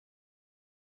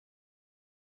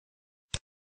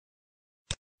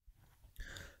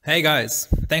Hey guys,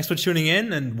 thanks for tuning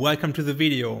in and welcome to the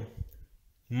video.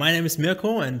 My name is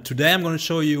Mirko and today I'm going to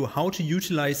show you how to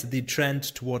utilize the trend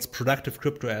towards productive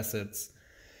crypto assets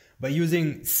by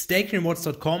using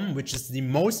stakerewards.com, which is the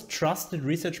most trusted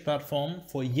research platform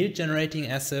for yield generating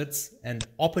assets and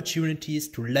opportunities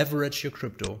to leverage your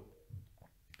crypto.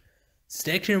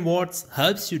 Staking Rewards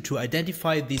helps you to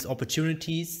identify these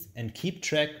opportunities and keep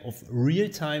track of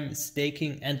real-time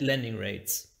staking and lending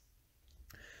rates.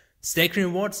 Staking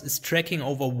Rewards is tracking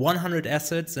over 100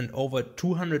 assets and over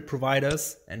 200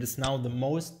 providers and is now the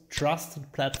most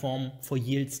trusted platform for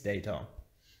yields data.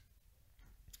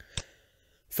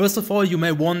 First of all, you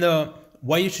may wonder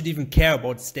why you should even care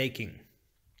about staking.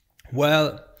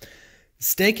 Well,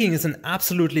 staking is an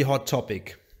absolutely hot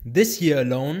topic. This year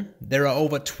alone, there are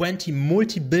over 20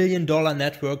 multi-billion-dollar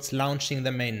networks launching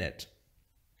their mainnet.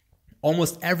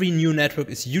 Almost every new network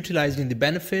is utilizing the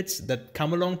benefits that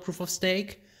come along proof of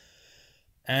stake.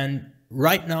 And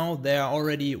right now there are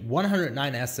already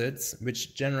 109 assets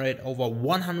which generate over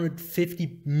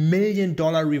 $150 million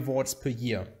rewards per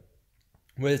year.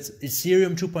 With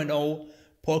Ethereum 2.0,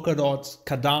 Polkadot,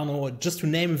 Cardano, just to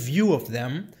name a few of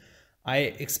them, I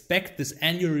expect this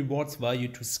annual rewards value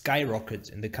to skyrocket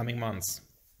in the coming months.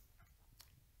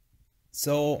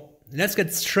 So let's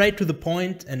get straight to the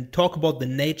point and talk about the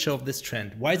nature of this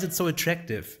trend. Why is it so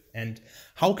attractive and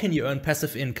how can you earn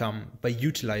passive income by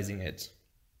utilizing it?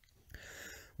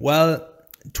 Well,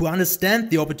 to understand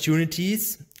the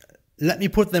opportunities, let me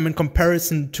put them in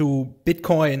comparison to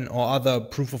Bitcoin or other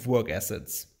proof of work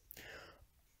assets.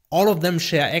 All of them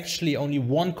share actually only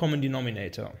one common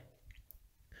denominator.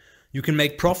 You can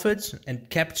make profit and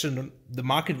capture the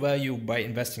market value by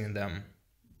investing in them.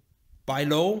 Buy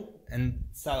low and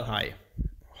sell high,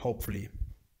 hopefully.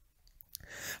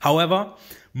 However,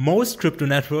 most crypto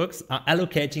networks are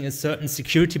allocating a certain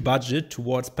security budget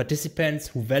towards participants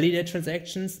who validate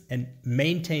transactions and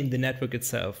maintain the network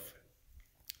itself.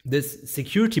 This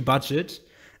security budget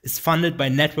is funded by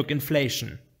network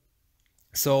inflation.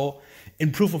 So,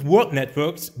 in proof of work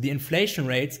networks, the inflation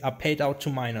rates are paid out to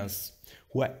miners,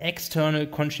 who are external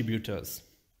contributors.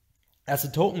 As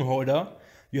a token holder,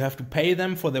 you have to pay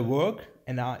them for their work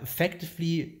and are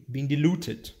effectively being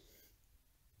diluted.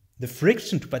 The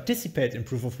friction to participate in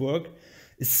proof of work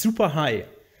is super high,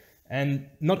 and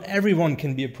not everyone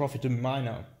can be a profitable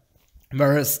miner.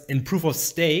 Whereas in proof of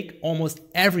stake, almost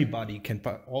everybody can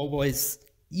always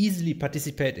easily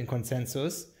participate in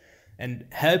consensus and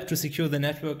help to secure the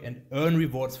network and earn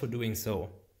rewards for doing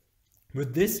so.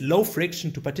 With this low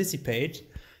friction to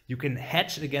participate, you can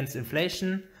hedge against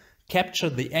inflation,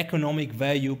 capture the economic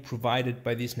value provided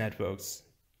by these networks.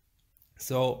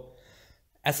 So,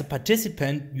 as a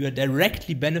participant, you are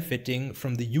directly benefiting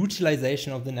from the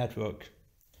utilization of the network.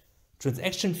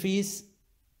 Transaction fees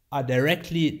are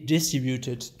directly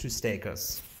distributed to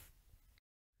stakers.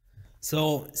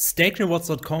 So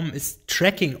stakerewards.com is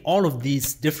tracking all of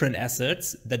these different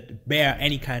assets that bear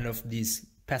any kind of these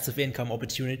passive income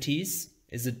opportunities.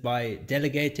 Is it by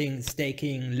delegating,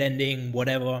 staking, lending,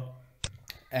 whatever?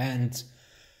 And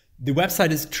the website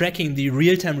is tracking the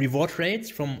real-time reward rates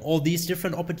from all these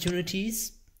different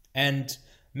opportunities and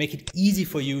make it easy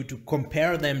for you to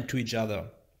compare them to each other.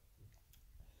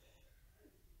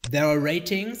 There are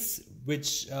ratings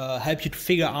which help you to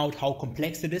figure out how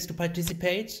complex it is to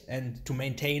participate and to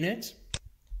maintain it,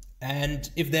 and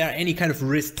if there are any kind of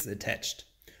risks attached.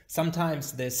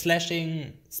 Sometimes there's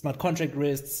slashing, smart contract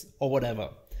risks, or whatever.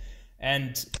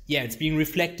 And yeah, it's being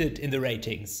reflected in the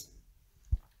ratings.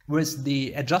 With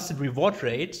the adjusted reward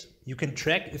rate, you can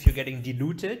track if you're getting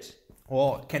diluted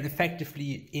or can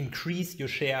effectively increase your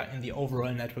share in the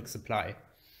overall network supply.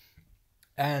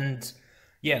 And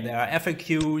yeah, there are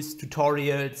FAQs,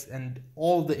 tutorials, and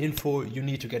all the info you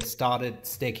need to get started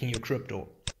staking your crypto.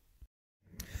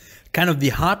 Kind of the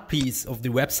hard piece of the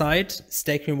website,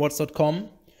 stakerewards.com,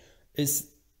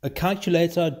 is a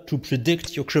calculator to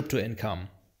predict your crypto income.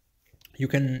 You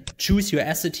can choose your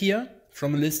asset here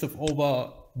from a list of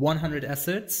over 100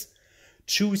 assets,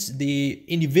 choose the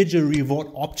individual reward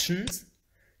options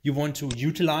you want to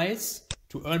utilize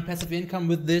to earn passive income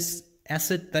with this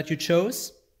asset that you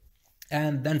chose,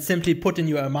 and then simply put in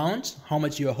your amount, how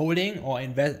much you're holding or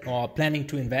invest or planning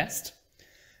to invest.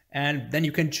 And then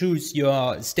you can choose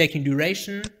your staking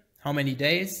duration, how many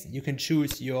days. You can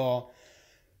choose your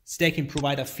staking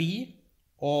provider fee,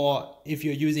 or if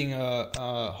you're using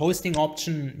a hosting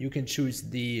option, you can choose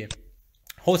the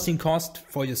hosting cost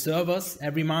for your servers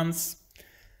every month.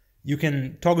 You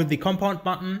can toggle the compound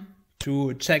button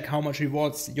to check how much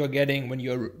rewards you're getting when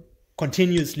you're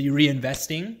continuously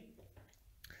reinvesting.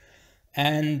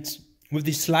 And with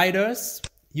the sliders,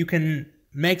 you can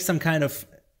make some kind of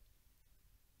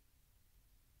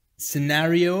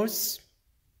scenarios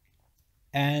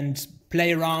and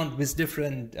play around with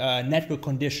different network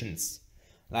conditions,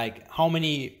 like how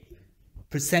many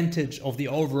percentage of the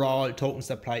overall token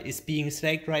supply is being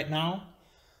staked right now,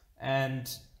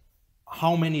 and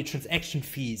how many transaction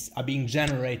fees are being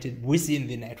generated within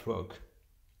the network.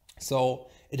 So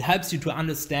it helps you to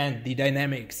understand the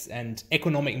dynamics and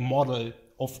economic model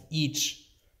of each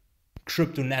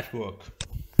crypto network.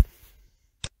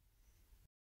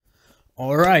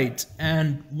 All right,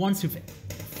 and once you've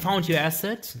found your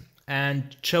asset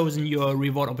and chosen your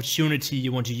reward opportunity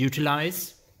you want to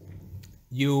utilize,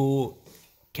 you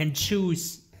can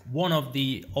choose one of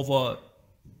the over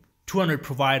 200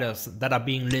 providers that are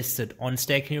being listed on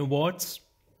staking rewards.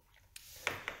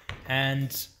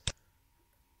 And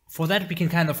for that, we can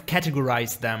kind of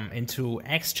categorize them into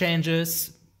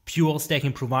exchanges, pure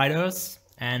staking providers,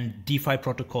 and DeFi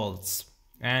protocols.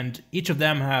 And each of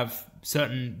them have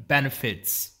certain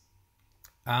benefits.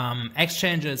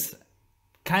 Exchanges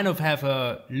kind of have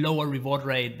a lower reward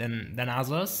rate than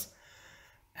others,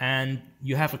 and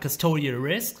you have a custodial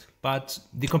risk, but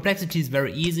the complexity is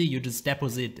very easy. You just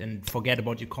deposit and forget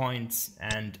about your coins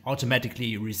and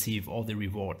automatically receive all the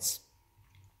rewards.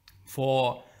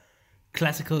 For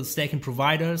classical staking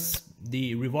providers,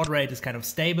 the reward rate is kind of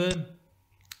stable,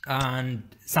 and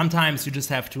sometimes you just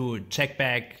have to check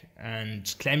back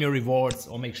and claim your rewards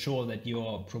or make sure that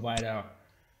your provider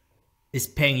is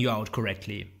paying you out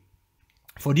correctly.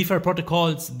 For DeFi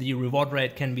protocols, the reward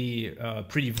rate can be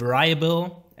pretty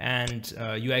variable, and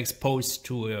you are exposed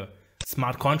to a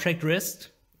smart contract risk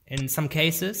in some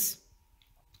cases.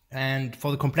 And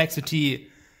for the complexity,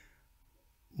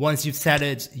 once you've set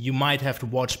it, you might have to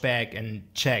watch back and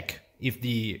check if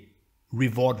the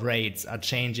reward rates are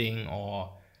changing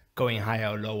or going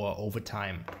higher or lower over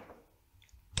time.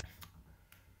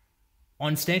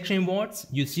 On staking rewards,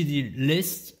 you see the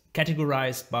list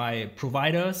categorized by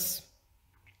providers,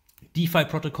 DeFi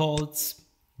protocols,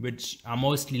 which are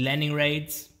mostly lending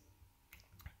rates,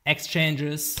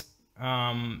 exchanges,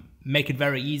 make it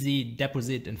very easy,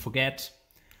 deposit and forget,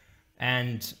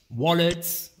 and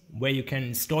wallets, where you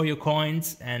can store your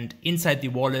coins and inside the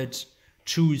wallet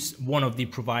choose one of the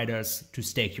providers to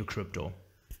stake your crypto.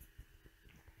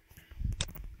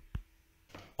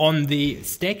 On the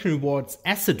staking rewards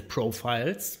asset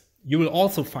profiles, you will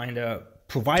also find a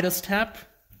providers tab,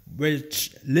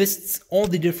 which lists all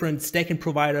the different staking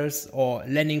providers or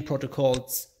lending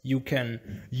protocols you can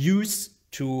use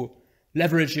to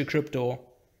leverage your crypto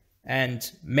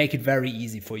and make it very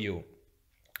easy for you.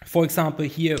 For example,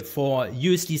 here for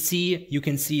USDC, you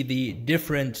can see the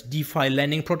different DeFi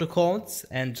lending protocols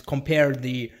and compare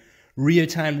the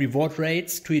real-time reward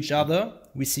rates to each other.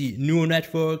 We see Neural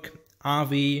Network,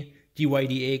 Aave,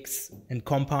 DYDX, and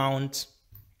Compound.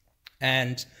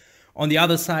 And on the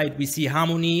other side, we see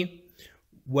Harmony,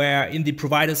 where in the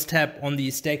providers tab on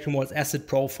the staking rewards asset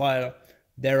profile,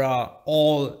 there are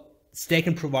all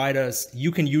staking providers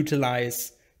you can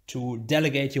utilize to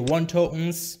delegate your one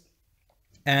tokens.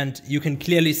 And you can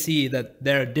clearly see that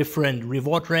there are different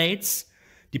reward rates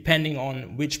depending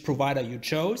on which provider you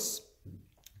chose.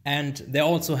 And they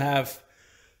also have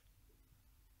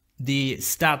the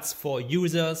stats for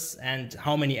users and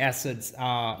how many assets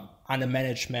are under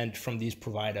management from these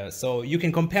providers. So you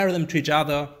can compare them to each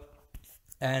other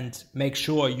and make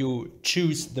sure you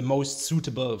choose the most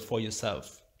suitable for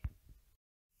yourself.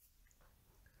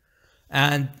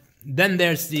 And then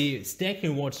there's the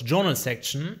staking rewards journal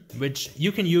section, which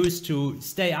you can use to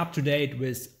stay up to date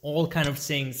with all kind of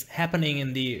things happening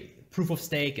in the proof of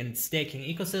stake and staking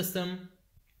ecosystem.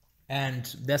 And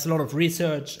there's a lot of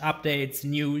research, updates,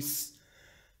 news.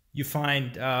 You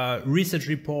find a research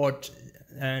report,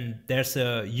 and there's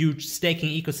a huge staking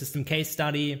ecosystem case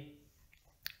study.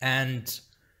 And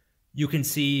you can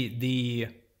see the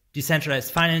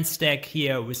decentralized finance stack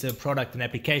here with a product and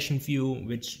application view,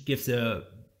 which gives a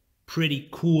pretty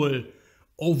cool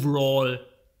overall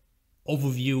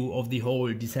overview of the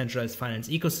whole decentralized finance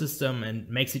ecosystem and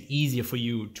makes it easier for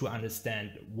you to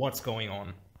understand what's going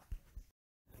on.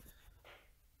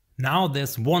 Now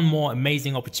there's one more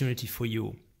amazing opportunity for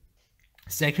you.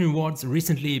 Staking Rewards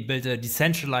recently built a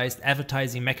decentralized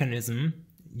advertising mechanism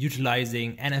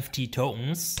utilizing NFT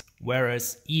tokens,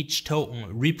 whereas each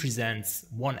token represents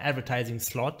one advertising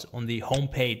slot on the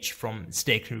homepage from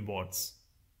Staking Rewards.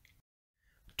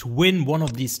 To win one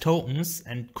of these tokens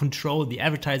and control the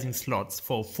advertising slots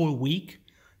for a full week,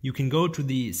 you can go to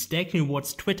the Staking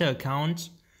Rewards Twitter account,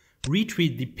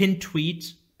 retweet the pinned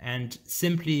tweet, and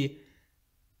simply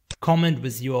comment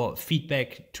with your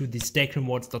feedback to the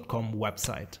stakerewards.com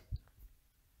website.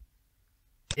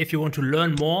 If you want to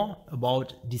learn more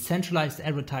about decentralized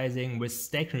advertising with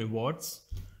staking rewards,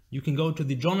 you can go to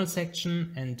the journal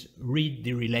section and read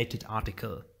the related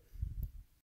article.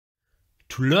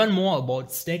 To learn more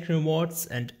about staking rewards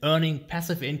and earning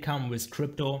passive income with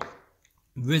crypto,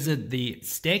 visit the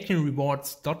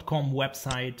stakingrewards.com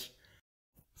website,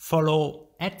 follow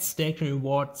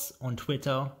 @stakingrewards on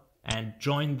Twitter, and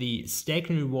join the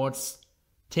Staking Rewards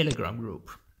Telegram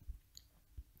group.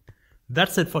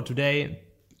 That's it for today.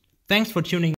 Thanks for tuning in.